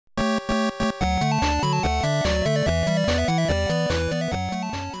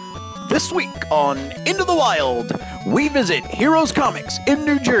This week on Into the Wild, we visit Heroes Comics in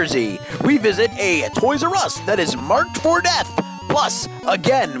New Jersey. We visit a Toys R Us that is marked for death. Plus,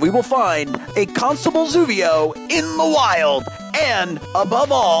 again, we will find a Constable Zuvio in the wild. And,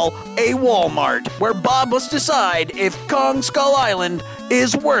 above all, a Walmart, where Bob must decide if Kong Skull Island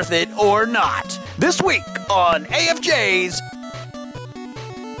is worth it or not. This week on AFJ's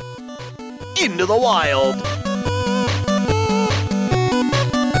Into the Wild.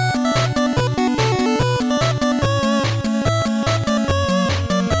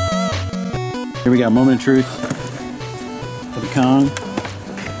 Here we got Moment of Truth for the Kong.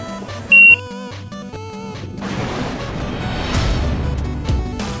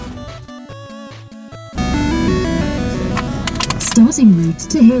 Starting route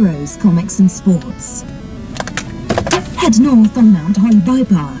to Heroes Comics and Sports. Head north on Mount Holly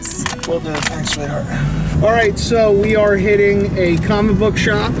Bypass. Well done, thanks, sweetheart. Alright, so we are hitting a comic book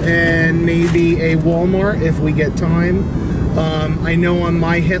shop and maybe a Walmart if we get time. I know on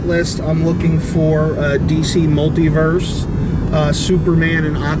my hit list I'm looking for DC Multiverse, Superman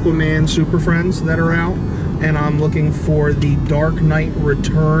and Aquaman Super Friends that are out. And I'm looking for the Dark Knight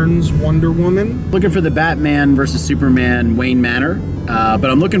Returns Wonder Woman. Looking for the Batman versus Superman Wayne Manor, but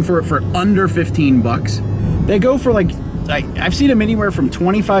I'm looking for it for under 15 bucks. They go for like, I've seen them anywhere from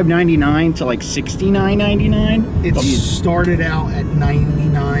 $25.99 to like $69.99. It started out at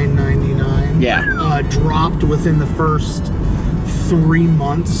 $99.99. Yeah. Dropped within the first 3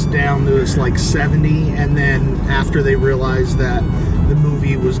 months down to like 70, and then after they realized that the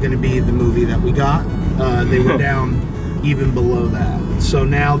movie was going to be the movie that we got, they were down even below that. So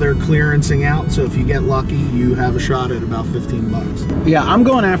now they're clearancing out, so if you get lucky, you have a shot at about 15 bucks. Yeah, I'm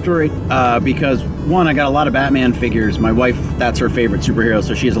going after it because, one, I got a lot of Batman figures. My wife, that's her favorite superhero,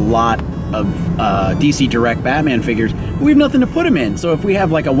 so she has a lot of DC Direct Batman figures. We have nothing to put them in, so if we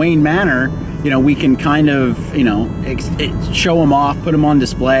have like a Wayne Manor, you know, we can kind of, you know, show them off, put them on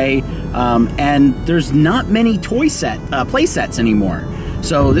display, and there's not many play sets anymore.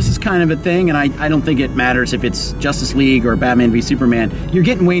 So this is kind of a thing, and I don't think it matters if it's Justice League or Batman v Superman. You're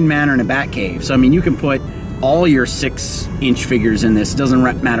getting Wayne Manor in a Batcave, so I mean, you can put all your 6-inch figures in this. It doesn't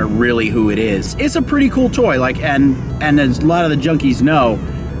matter really who it is. It's a pretty cool toy, like, and as a lot of the junkies know,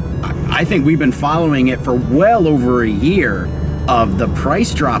 I think we've been following it for well over a year of the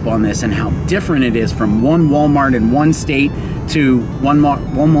price drop on this and how different it is from one Walmart in one state to one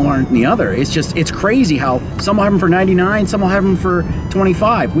Walmart in the other. It's just, it's crazy how some will have them for 99, some will have them for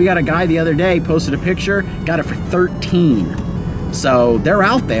 25. We got a guy the other day posted a picture, got it for 13. So they're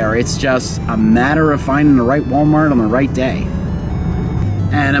out there. It's just a matter of finding the right Walmart on the right day.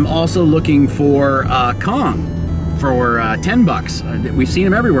 And I'm also looking for Kong for 10 bucks. We've seen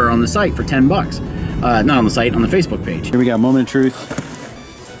him everywhere on the site for 10 bucks. Not on the site, on the Facebook page. Here we got Moment of Truth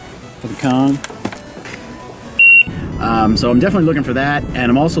for the Kong. So I'm definitely looking for that, and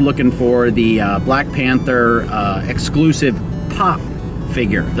I'm also looking for the Black Panther exclusive pop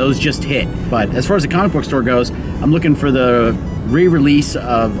figure. Those just hit. But as far as the comic book store goes, I'm looking for the re-release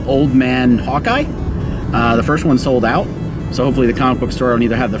of Old Man Hawkeye. The first one sold out, so hopefully the comic book store will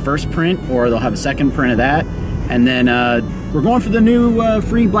either have the first print or they'll have a second print of that. And then we're going for the new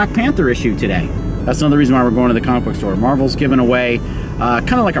free Black Panther issue today. That's another reason why we're going to the comic book store. Marvel's giving away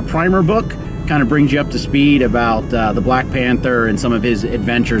kind of like a primer book, kind of brings you up to speed about the Black Panther and some of his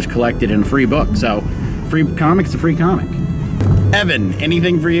adventures collected in a free book. So, free comic's a free comic. Evan,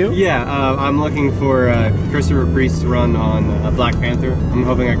 anything for you? Yeah, I'm looking for Christopher Priest's run on Black Panther. I'm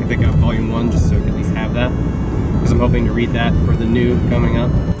hoping I can pick up Volume 1 just so I can at least have that, because I'm hoping to read that for the new coming up.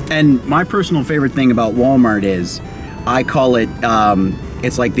 And my personal favorite thing about Walmart is, I call it,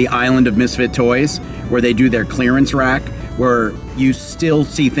 it's like the island of misfit toys, where they do their clearance rack, where you still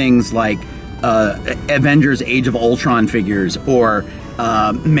see things like Avengers Age of Ultron figures or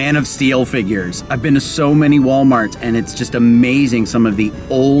Man of Steel figures. I've been to so many Walmarts, and it's just amazing some of the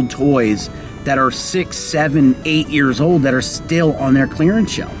old toys that are 6, 7, 8 years old that are still on their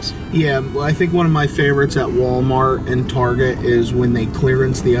clearance shelves. Yeah, well, I think one of my favorites at Walmart and Target is when they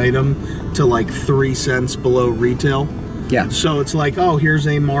clearance the item to like 3 cents below retail. Yeah. So it's like, oh, here's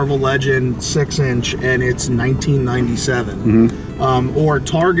a Marvel Legend 6-inch, and it's $19.97. Mm-hmm. Or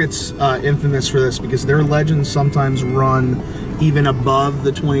Target's infamous for this because their Legends sometimes run even above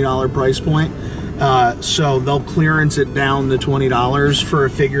the $20 price point. So they'll clearance it down to $20 for a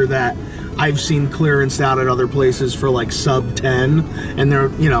figure that I've seen clearanced out at other places for like sub 10, and they're,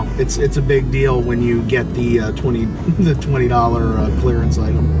 you know, it's a big deal when you get the $20 clearance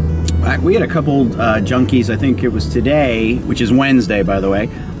item. We had a couple junkies, I think it was today, which is Wednesday, by the way,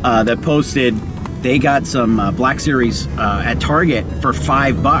 that posted they got some Black Series at Target for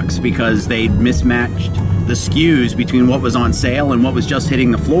 $5 because they mismatched the SKUs between what was on sale and what was just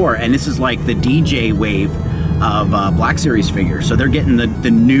hitting the floor. And this is like the DJ wave of Black Series figures. So they're getting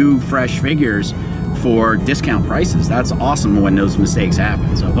the new fresh figures for discount prices. That's awesome when those mistakes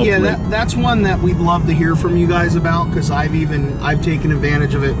happen. So hopefully, yeah, that's one that we'd love to hear from you guys about, because I've taken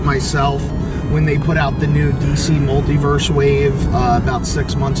advantage of it myself. When they put out the new DC Multiverse wave about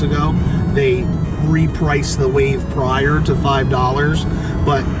 6 months ago, they repriced the wave prior to $5,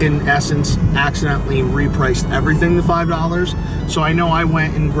 but in essence accidentally repriced everything to $5. So I know I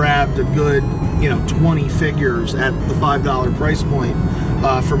went and grabbed a good 20 figures at the $5 price point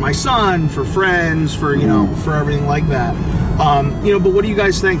for my son, for friends, for for everything like that. But what do you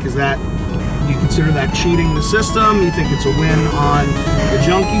guys think? Is that, you consider that cheating the system? You think it's a win on the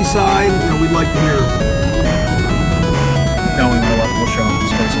junkie side? We'd like to hear. Knowing what will show up in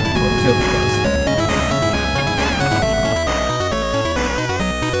space will feel the best.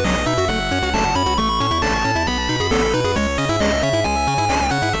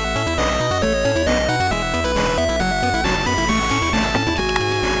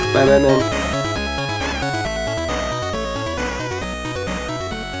 Bye, Batman.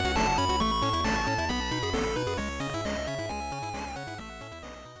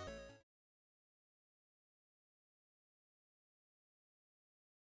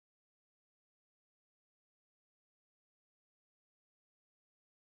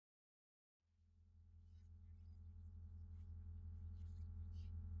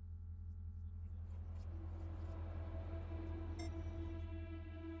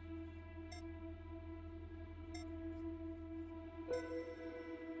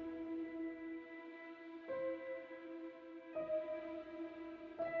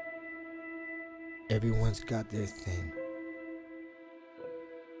 Everyone's got their thing.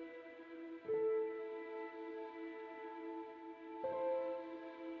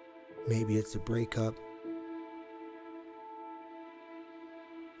 Maybe it's a breakup,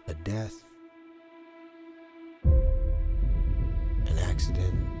 a death, an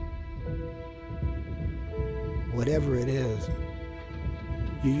accident. Whatever it is,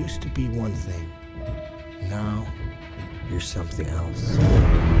 you used to be one thing. Now, you're something else.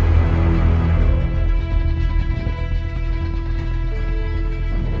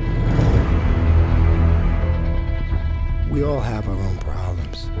 We all have our own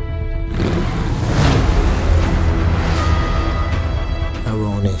problems, our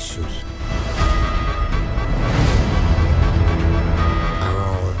own issues, our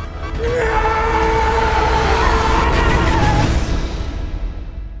own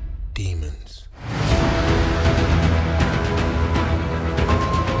demons.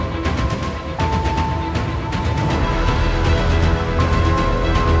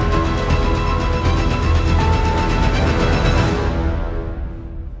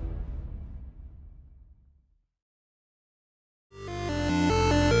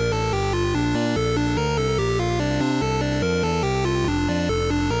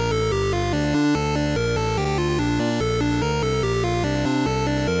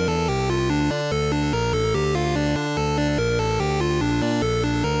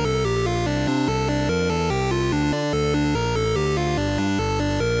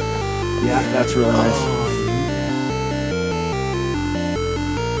 Yeah, that's really nice.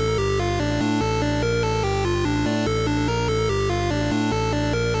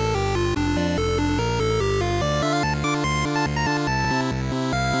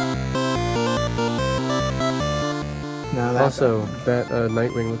 No, Also, that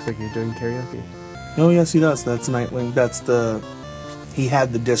Nightwing looks like he's doing karaoke. Oh yes, he does. That's Nightwing. He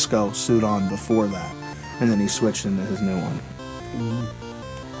had the disco suit on before that, and then he switched into his new one.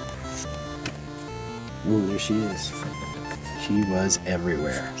 Ooh, there she is. She was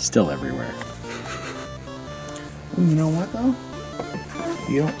everywhere. Still everywhere. You know what though?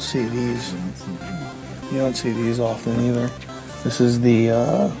 You don't see these. You don't see these often either. This is the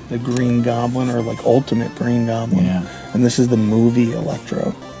Green Goblin, or like Ultimate Green Goblin. Yeah. And this is the movie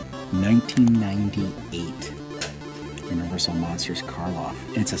Electro. 1998. Universal Monsters Karloff.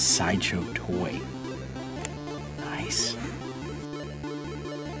 It's a sideshow toy. Nice.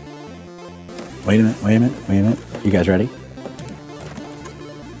 Wait a minute. You guys ready?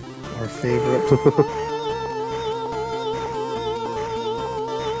 Our favorite.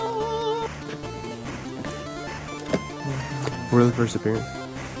 Where the first appearance?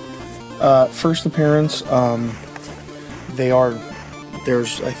 First appearance,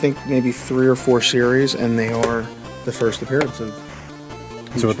 there's I think maybe 3 or 4 series, and they are the first appearance of.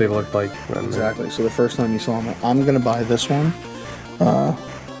 So what they looked like. Exactly. So the first time you saw them, I'm gonna buy this one.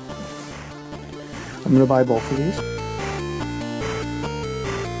 I'm gonna buy both of these.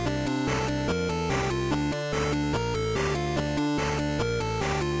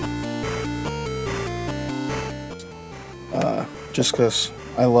 Just because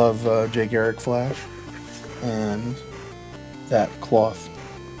I love Jay Garrick Flash and that cloth.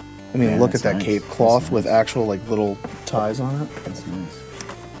 I mean, Yeah, look at that's that nice. cape cloth That's with nice. actual like little ties on it. That's nice.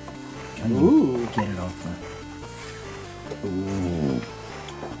 Can Ooh. you get it off the... Ooh.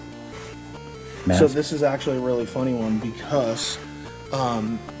 So Mask. this is actually a really funny one because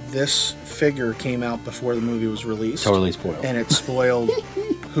this figure came out before the movie was released. Totally spoiled. And it spoiled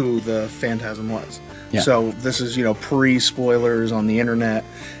who the Phantasm was. Yeah. So this is, pre-spoilers on the internet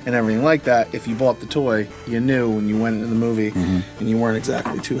and everything like that. If you bought the toy, you knew when you went into the movie, and you weren't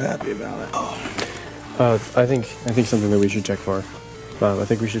exactly too happy about it. I think something that we should check for. I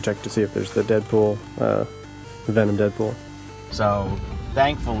think we should check to see if there's the Deadpool, the Venom Deadpool. So,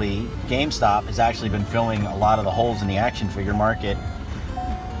 thankfully, GameStop has actually been filling a lot of the holes in the action figure market.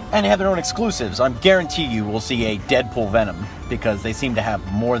 And they have their own exclusives. I guarantee you we'll see a Deadpool Venom because they seem to have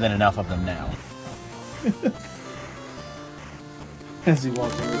more than enough of them now. As he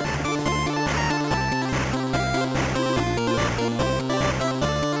walks over.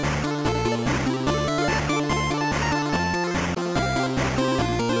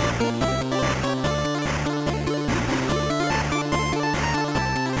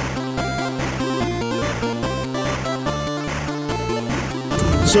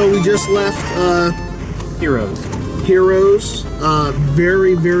 So we just left Heroes. Heroes.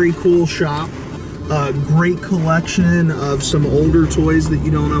 Very, very cool shop. Great collection of some older toys that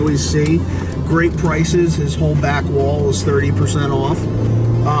you don't always see. Great prices. His whole back wall is 30% off.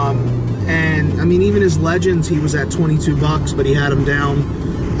 And I mean, even his Legends, he was at 22 bucks, but he had them down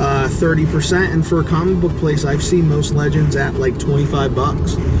 30%. And for a comic book place, I've seen most Legends at like 25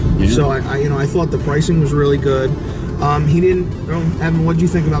 bucks. Yeah. So I thought the pricing was really good. He didn't. Evan, what did you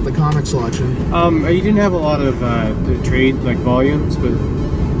think about the comic selection? He didn't have a lot of the trade volumes, but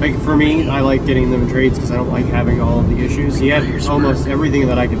like for me, I like getting them in trades because I don't like having all of the issues. He had almost everything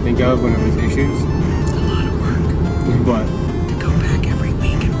that I could think of when it was issues. It's a lot of work. But To go back every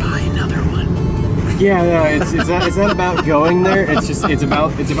week and buy another one. yeah, no, it's not about going there. It's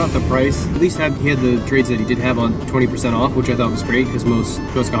about the price. At least he had the trades that he did have on 20% off, which I thought was great because most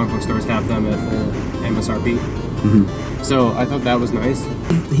comic book stores have them at full MSRP. So I thought that was nice.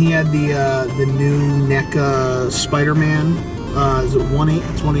 He had the new NECA Spider-Man. Is it 1/8?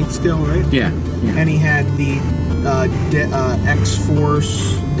 It's 1/8 scale, right? Yeah. And he had the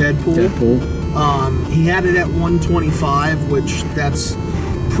X-Force Deadpool. He had it at 125, which that's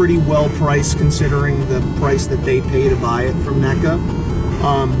pretty well priced considering the price that they pay to buy it from NECA.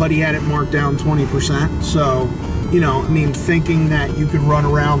 But he had it marked down 20%. So, I mean, thinking that you could run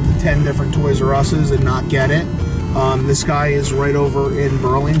around the 10 different Toys R Us's and not get it. This guy is right over in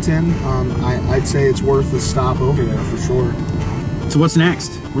Burlington. I'd say it's worth a stop over there for sure. So what's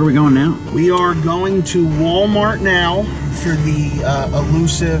next? Where are we going now? We are going to Walmart now for the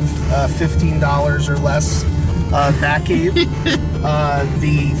elusive $15 or less Batcave.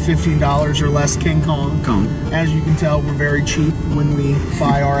 The $15 or less King Kong. As you can tell, we're very cheap when we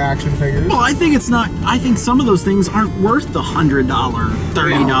buy our action figures. Well, I think it's not. I think some of those things aren't worth the $100,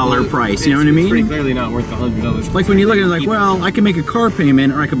 $30 price. You know what I mean? It's pretty clearly not worth the $100. Like when you look at it, like, well, I can make a car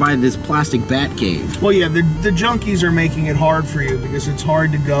payment, or I could buy this plastic bat cave. Well, yeah, the junkies are making it hard for you because it's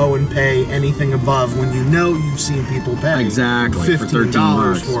hard to go and pay anything above when you've seen people pay Exactly, for $15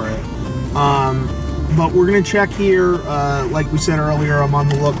 $13 for it. But we're gonna check here. Like we said earlier, I'm on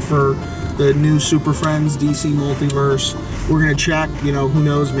the look for the new Super Friends DC Multiverse. We're gonna check. Who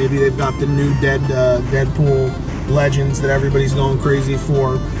knows? Maybe they've got the new Deadpool Legends that everybody's going crazy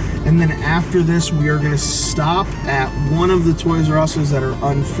for. And then after this, we are gonna stop at one of the Toys R Us's that are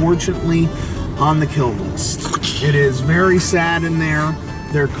unfortunately on the kill list. It is very sad in there.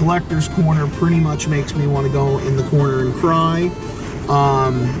 Their collector's corner pretty much makes me want to go in the corner and cry.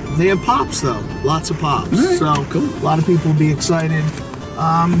 They have pops though, lots of pops. Right, so cool. A lot of people will be excited.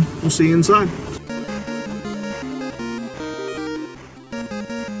 We'll see you inside.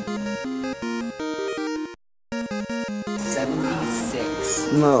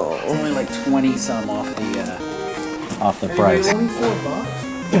 $76. No. It's only like 20 some off the price. Only $4.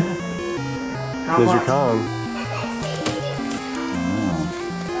 How There's your much? Kong.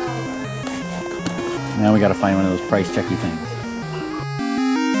 Now we got to find one of those price checky things.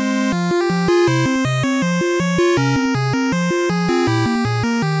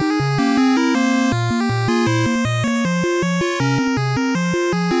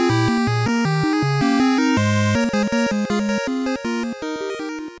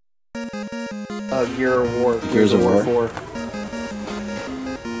 Gear of War. Gears of War. 4.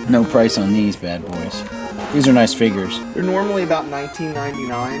 No price on these bad boys. These are nice figures. They're normally about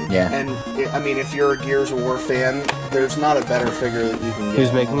 $19.99. Yeah. And I mean, if you're a Gears of War fan, there's not a better figure that you can get.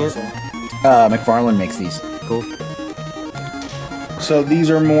 Who's making it? McFarlane makes these. Cool. So these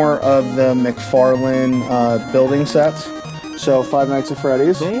are more of the McFarlane building sets. So Five Nights at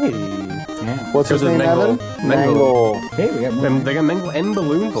Freddy's. Hey. Yeah. What's his There's name, Mangle. Evan? Mangle. Hey, we got more. They got Mangle and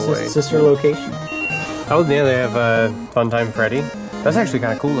Balloon Boy. Sister location. Oh, yeah, they have Funtime Freddy. That's actually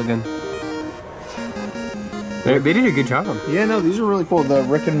kind of cool looking. They did a good job. Yeah, no, these are really cool. The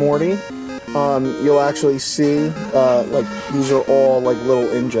Rick and Morty, you'll actually see, like, these are all, like, little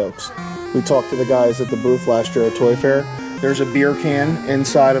in-jokes. We talked to the guys at the booth last year at Toy Fair. There's a beer can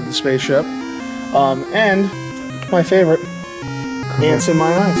inside of the spaceship. And, my favorite, ants in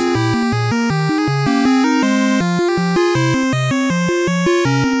my eyes.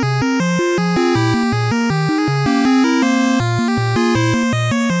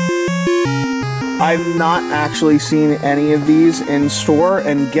 I've not actually seen any of these in store,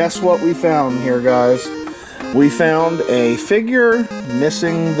 and guess what we found here, guys? We found a figure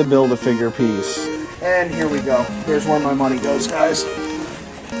missing the Build-A-Figure piece. And here we go. Here's where my money goes, guys.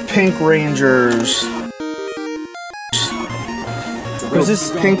 Pink Rangers. Who's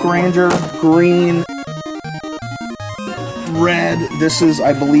this? Pink Ranger, green, red. This is,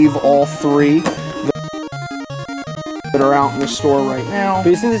 I believe, all three that are out in the store right now.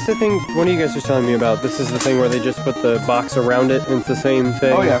 But isn't this the thing one of you guys was telling me about? This is the thing where they just put the box around it and it's the same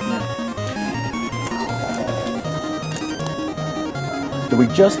thing? Oh, yeah. So we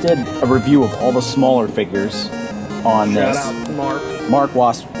just did a review of all the smaller figures on Shout this. out to Mark. Mark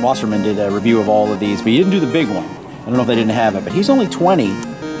Wasserman did a review of all of these, but he didn't do the big one. I don't know if they didn't have it, but he's only 20,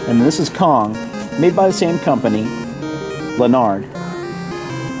 and this is Kong, made by the same company, Leonard.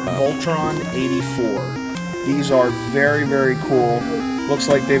 Voltron 84. These are very, very cool. Looks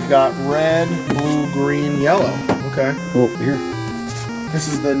like they've got red, blue, green, yellow. Okay. Oh, here. This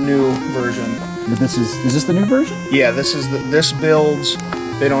is the new version. Is this the new version? Yeah, this builds.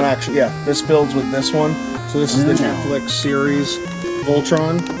 They don't actually. Yeah, this builds with this one. So this is the Netflix series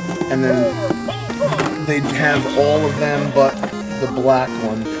Voltron, and then they have all of them but the black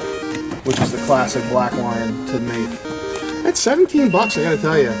one, which is the classic black line to make. That's $17. I gotta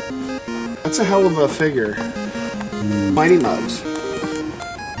tell you, that's a hell of a figure. Mighty Mugs.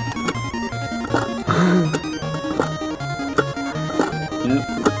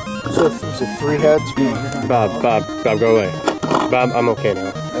 So 3 heads. Bob, go away. Bob, I'm okay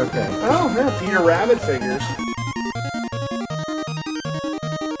now. Okay. Oh, yeah, Peter Rabbit figures.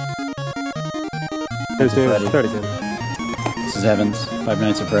 Start again. This is Evans, Five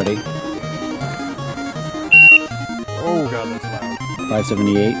Nights at Freddy. Oh god, that's loud.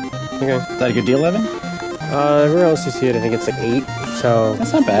 578. Okay. Is that a good deal, Evan? Where else do you see it? I think it's like 8. So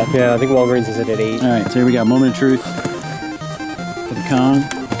That's not bad. yeah, I think Walgreens is it at 8. All right, so here we got Moment of Truth for the Kong.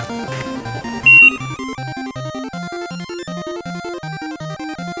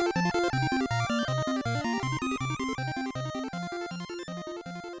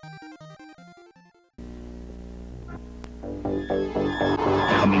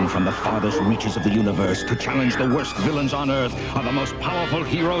 Coming from the farthest reaches of the universe to challenge the worst villains on Earth are the most powerful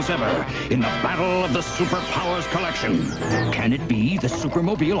heroes ever in the battle of the Superpowers Collection. Can it be the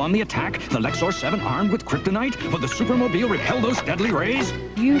Supermobile on the attack, the Lexor 7 armed with kryptonite? Will the Supermobile repel those deadly rays?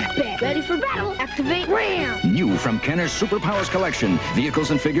 You bet. Ready for battle. Activate RAM. New from Kenner's Superpowers Collection.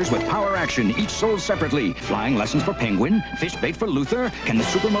 Vehicles and figures with power action, each sold separately. Flying lessons for Penguin, fish bait for Luther. Can the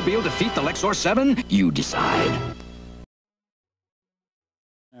Supermobile defeat the Lexor 7? You decide.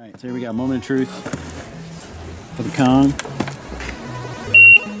 All right, so here we got Moment of Truth for the Kong.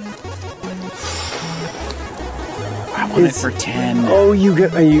 I want it for 10. Oh, you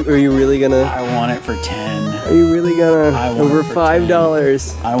get? Are you really gonna? I want it for 10. Are you really gonna? I want Over it for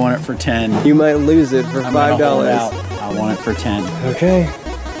 $5. I want it for 10. You might lose it for I'm gonna hold $5. out. I want it for 10. Okay.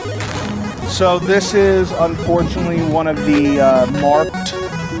 So this is unfortunately one of the marked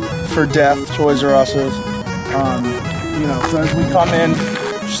for death Toys R Us's. You know, so as we come in,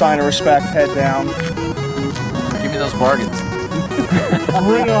 sign of respect, head down. Give me those bargains.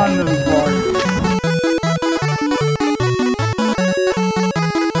 Bring on those bargains.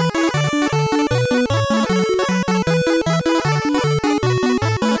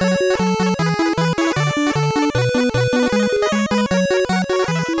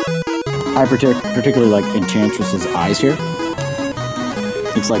 I particularly like Enchantress's eyes here.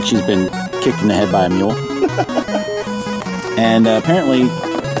 It's like she's been kicked in the head by a mule. And apparently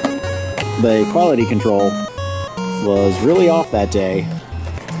the quality control was really off that day.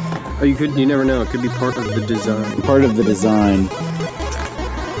 Oh, you never know. It could be part of the design. Part of the design.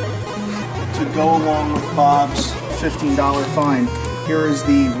 To go along with Bob's $15 fine, here is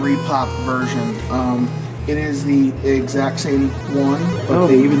the repop version. It is the exact same one, but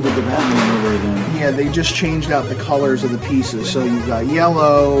they even did the Batman over again. Yeah, they just changed out the colors of the pieces. So you've got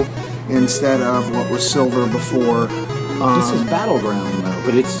yellow instead of what was silver before. This is Battleground though,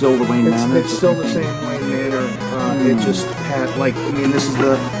 but it's still the Wayne Manor. It's still the same Wayne Manor. It just had, like, I mean, this is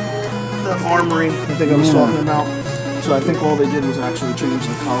the armory I think I was talking about. So I think all they did was actually change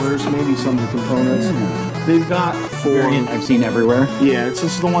the colors, maybe some of the components. They've got variant I've seen everywhere. Yeah, it's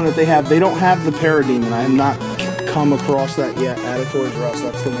just the one that they have. They don't have the Parademon. I have not come across that yet at a Toys R Us.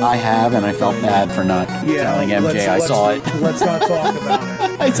 That's the one. I have, and I felt bad for not telling MJ I saw it. Let's not talk about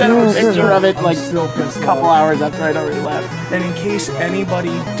it. I sent him a picture of it like a couple hours after I'd already left. And in case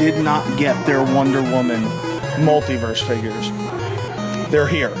anybody did not get their Wonder Woman multiverse figures, they're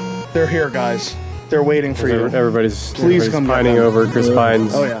here. They're here, guys. They're waiting for you. Everybody's come pining over Chris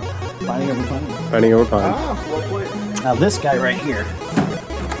Pine's. Oh yeah, Pining over Pine. Pining over Pine. well played. Now this guy right here,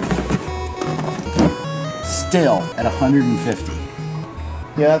 still at 150.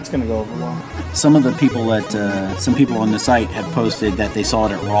 Yeah, that's gonna go over well. Some of the people some people on the site have posted that they saw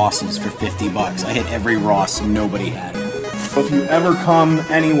it at Ross's for $50. I hit every Ross and nobody had it. If you ever come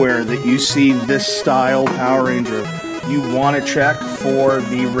anywhere that you see this style Power Ranger, you want to check for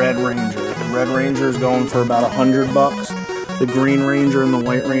the Red Ranger. The Red Ranger is going for about $100. The Green Ranger and the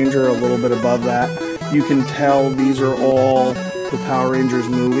White Ranger are a little bit above that. You can tell these are all the Power Rangers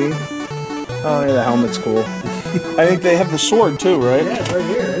movie. Oh yeah, the helmet's cool. I think they have the sword too, right? Yeah, it's right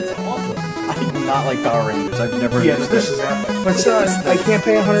here. It's awesome. I do not like Power Rangers. I've never. Yeah, this is epic. But I can't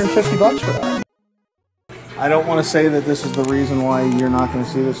pay $150 for that. I don't want to say that this is the reason why you're not going to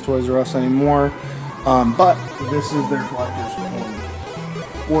see this Toys R Us anymore, but this is their collector's corner.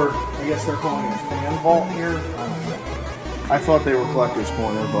 Or I guess they're calling it a fan vault here. I don't know. I thought they were collector's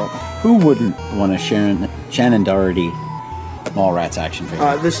corner, but Who wouldn't want a Shannon Doherty Mallrats action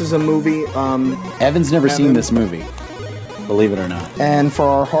figure? this is a movie. Evan's never seen this movie, believe it or not. And for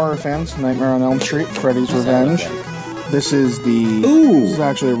our horror fans, Nightmare on Elm Street, Freddy's Revenge. This is the. Ooh. This is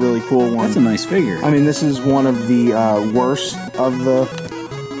actually a really cool one. That's a nice figure. I mean, this is one of the worst of the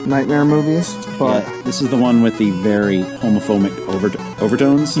Nightmare movies, but yeah, this is the one with the very homophobic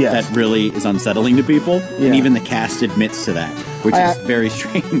overtones Yes. that really is unsettling to people, Yeah. and even the cast admits to that, which is very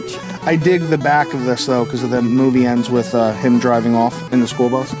strange. I dig the back of this though, because the movie ends with him driving off in the school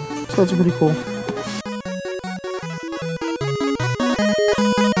bus. So that's pretty cool.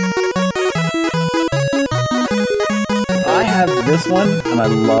 I have this one, and I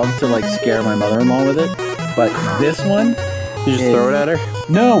love to like scare my mother-in-law with it, but this one, You just throw it at her?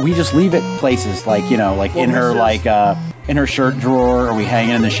 no, we just leave it places like, you know, like in her in her shirt drawer, or we hang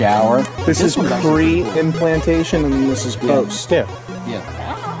it in the shower. This is one's actually cool. pre-implantation, and then this is post. Yeah.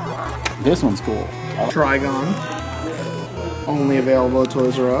 Yeah, this one's cool. Trigon, only available at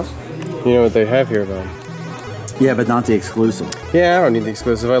Toys R Us. You know what they have here, though? Yeah, but not the exclusive. Yeah, I don't need the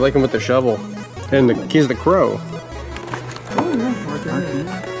exclusive. I like him with the shovel. And he's the crow.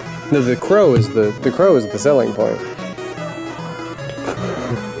 No, the crow is the selling point.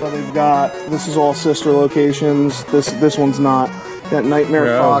 Well, they've got, this is all sister locations. This one's not. Got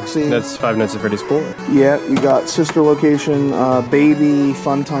Nightmare Foxy. That's Five Nights at Freddy's 4. Yeah, you got sister location, Baby,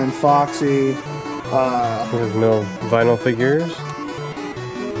 Funtime Foxy. There's no vinyl figures.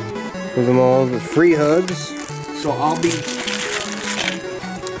 For them all, the free hugs. So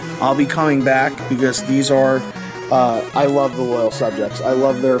I'll be coming back because these are. I love the loyal subjects. I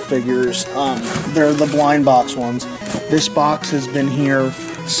love their figures. They're the blind box ones. This box has been here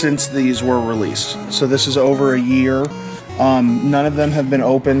since these were released. So this is over a year. None of them have been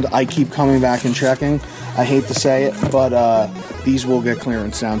opened. I keep coming back and checking. I hate to say it, but these will get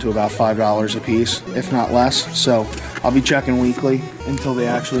clearance down to about $5 a piece, if not less. So I'll be checking weekly until they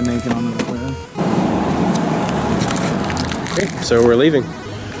actually make it onto the clearance. Okay, so we're leaving.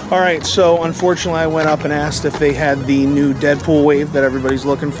 All right, so unfortunately I went up and asked if they had the new Deadpool wave that everybody's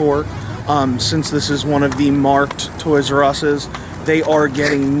looking for. Since this is one of the marked Toys R Us's, they are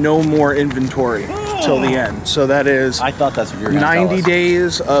getting no more inventory till the end. So that is I thought that's what you were going to tell 90 us.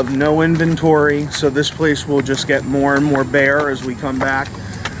 days of no inventory. So this place will just get more and more bare as we come back.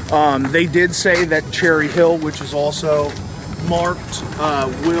 They did say that Cherry Hill, which is also marked,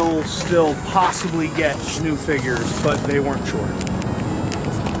 will still possibly get new figures, but they weren't sure.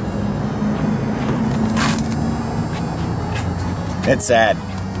 It's sad.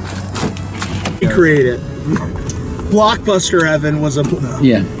 He created. Blockbuster Evan was a.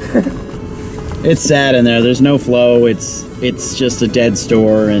 Yeah. It's sad in there. There's no flow. It's just a dead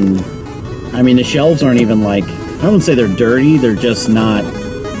store, and I mean the shelves aren't even like, I wouldn't say they're dirty. They're just not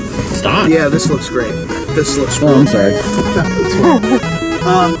stocked. Yeah, this looks great. This looks great. Oh, I'm sorry.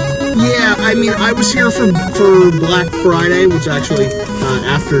 Yeah, I mean, I was here for Black Friday, which actually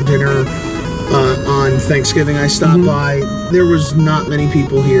after dinner on Thanksgiving I stopped by. There was not many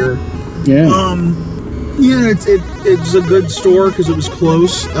people here. Yeah. Yeah, it's a good store because it was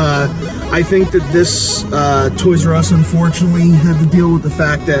close. I think that this Toys R Us unfortunately had to deal with the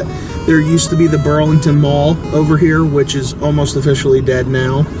fact that there used to be the Burlington Mall over here, which is almost officially dead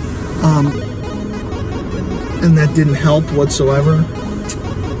now. And that didn't help whatsoever.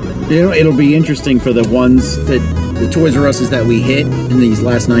 You know, it'll be interesting for the ones that, the Toys R Us's that we hit in these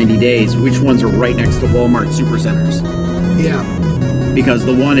last 90 days, which ones are right next to Walmart Supercenters. Yeah. Because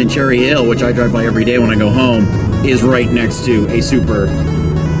the one in Cherry Hill, which I drive by every day when I go home, is right next to a Super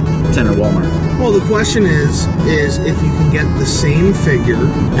Center Walmart. Well, the question is if you can get the same figure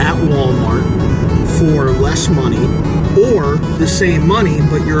at Walmart for less money, or the same money,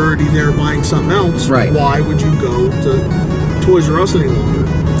 but you're already there buying something else, right? Why would you go to Toys R Us any longer?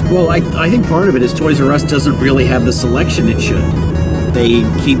 Well, I think part of it is Toys R Us doesn't really have the selection it should. They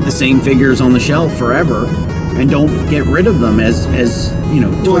keep the same figures on the shelf forever and don't get rid of them as you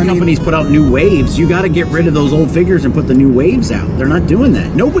know, toy companies put out new waves. You got to get rid of those old figures and put the new waves out. They're not doing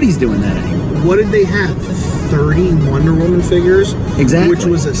that. Nobody's doing that anymore. What did they have? 30 Wonder Woman figures? Exactly. Which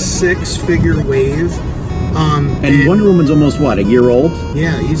was a 6-figure wave. And Wonder Woman's almost, what, a year old?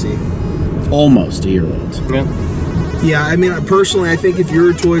 Yeah, easy. Almost a year old. Yeah. Yeah, I mean, personally, I think if you're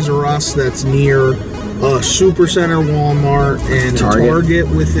a Toys R Us that's near a Supercenter, Walmart, and a Target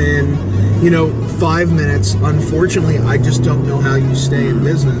within, 5 minutes, unfortunately, I just don't know how you stay in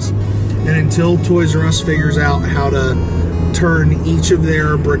business. And until Toys R Us figures out how to turn each of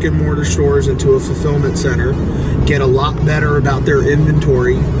their brick and mortar stores into a fulfillment center, get a lot better about their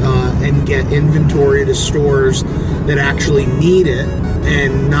inventory, and get inventory to stores that actually need it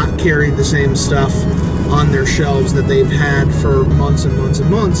and not carry the same stuff on their shelves that they've had for months and months and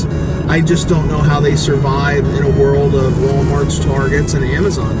months, I just don't know how they survive in a world of Walmarts, Targets, and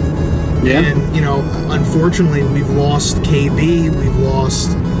Amazon. Yeah. And, unfortunately, we've lost KB, we've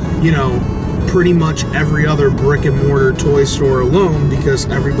lost, pretty much every other brick and mortar toy store alone because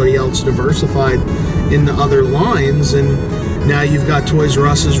everybody else diversified in the other lines, and now you've got Toys R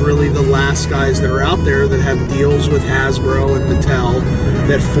Us as really the last guys that are out there that have deals with Hasbro and Mattel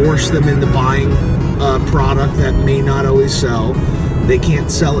that force them into buying product that may not always sell. They can't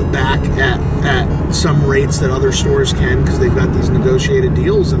sell it back at some rates that other stores can because they've got these negotiated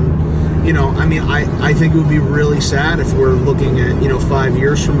deals. And I think it would be really sad if we're looking at 5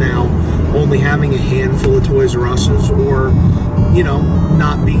 years from now only having a handful of Toys R Us's, or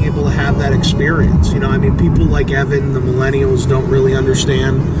not being able to have that experience. People like Evan, the millennials, don't really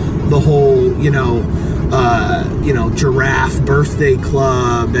understand the whole giraffe birthday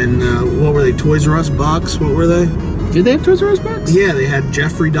club and what were they, Toys R Us bucks? What were they? Did they have Toys R Us bucks? Yeah, they had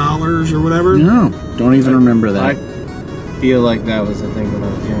Jeffrey dollars or whatever. No, don't even remember that. I feel like that was a thing when I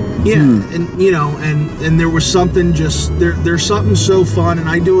was young. Yeah, and there was something just there's something so fun, and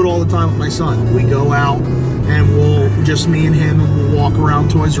I do it all the time with my son. We go out and we'll just me and him, and we'll walk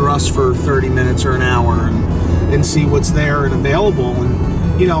around Toys R Us for 30 minutes or an hour and see what's there and available. And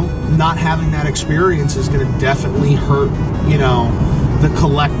not having that experience is going to definitely hurt the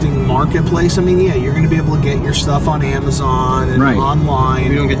collecting marketplace. I mean, yeah, you're going to be able to get your stuff on Amazon and online.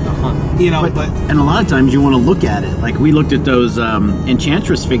 We don't get the hunt. And a lot of times you want to look at it. Like we looked at those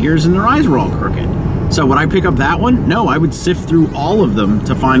Enchantress figures and their eyes were all crooked. So would I pick up that one? No, I would sift through all of them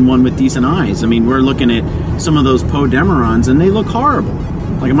to find one with decent eyes. I mean, we're looking at some of those Poe Damerons and they look horrible.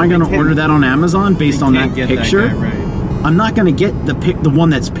 Like, am I going to order that on Amazon based on that picture? That guy, right. I'm not going to get the one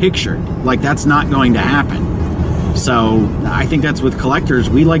that's pictured. Like, that's not going to happen. So I think that's with collectors.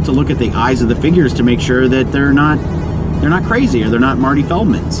 We like to look at the eyes of the figures to make sure that they're not crazy or they're not Marty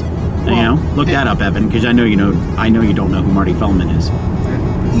Feldman's. Look that up, Evan, because I know you don't know who Marty Feldman is. With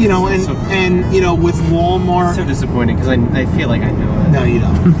Walmart, it's so disappointing because I feel like I know it. No, you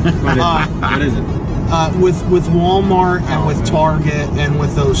don't. What is it? With Walmart and with Target and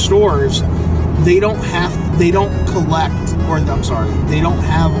with those stores, they don't have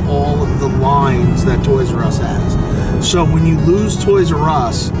all of the lines that Toys R Us has. So when you lose Toys R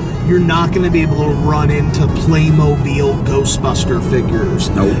Us, you're not going to be able to run into Playmobil Ghostbuster figures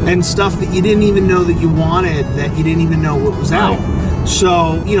and stuff that you didn't even know that you wanted, that you didn't even know what was out.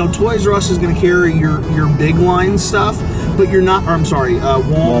 So, Toys R Us is going to carry your big line stuff, but you're not. Or I'm sorry,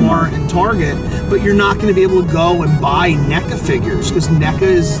 Walmart and Target, but you're not going to be able to go and buy NECA figures because NECA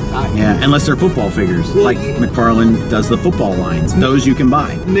is unless they're football figures, like McFarlane does the football lines. Those you can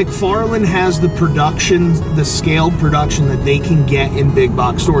buy. McFarlane has the production, the scaled production that they can get in big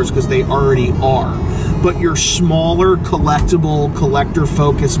box stores because they already are. But your smaller collectible,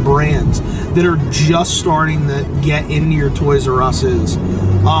 collector-focused brands that are just starting to get into your Toys R Us's,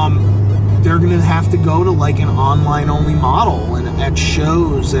 they're going to have to go to like an online-only model and at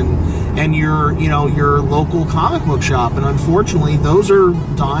shows and your local comic book shop. And unfortunately, those are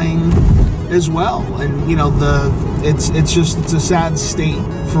dying as well. And it's a sad state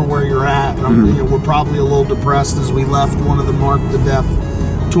for where you're at. And we're probably a little depressed as we left one of the marked to death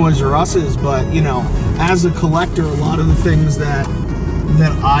Toys R Us's, but as a collector, a lot of the things that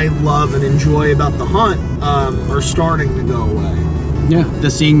I love and enjoy about the hunt are starting to go away. Yeah,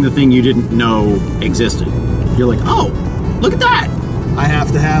 just seeing the thing you didn't know existed. You're like, oh, look at that! I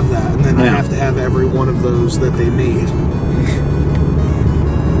have to have that, and then I have to have every one of those that they made.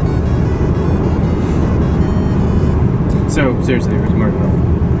 So seriously, where's Mark?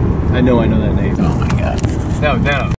 I know that name. Oh my god. No.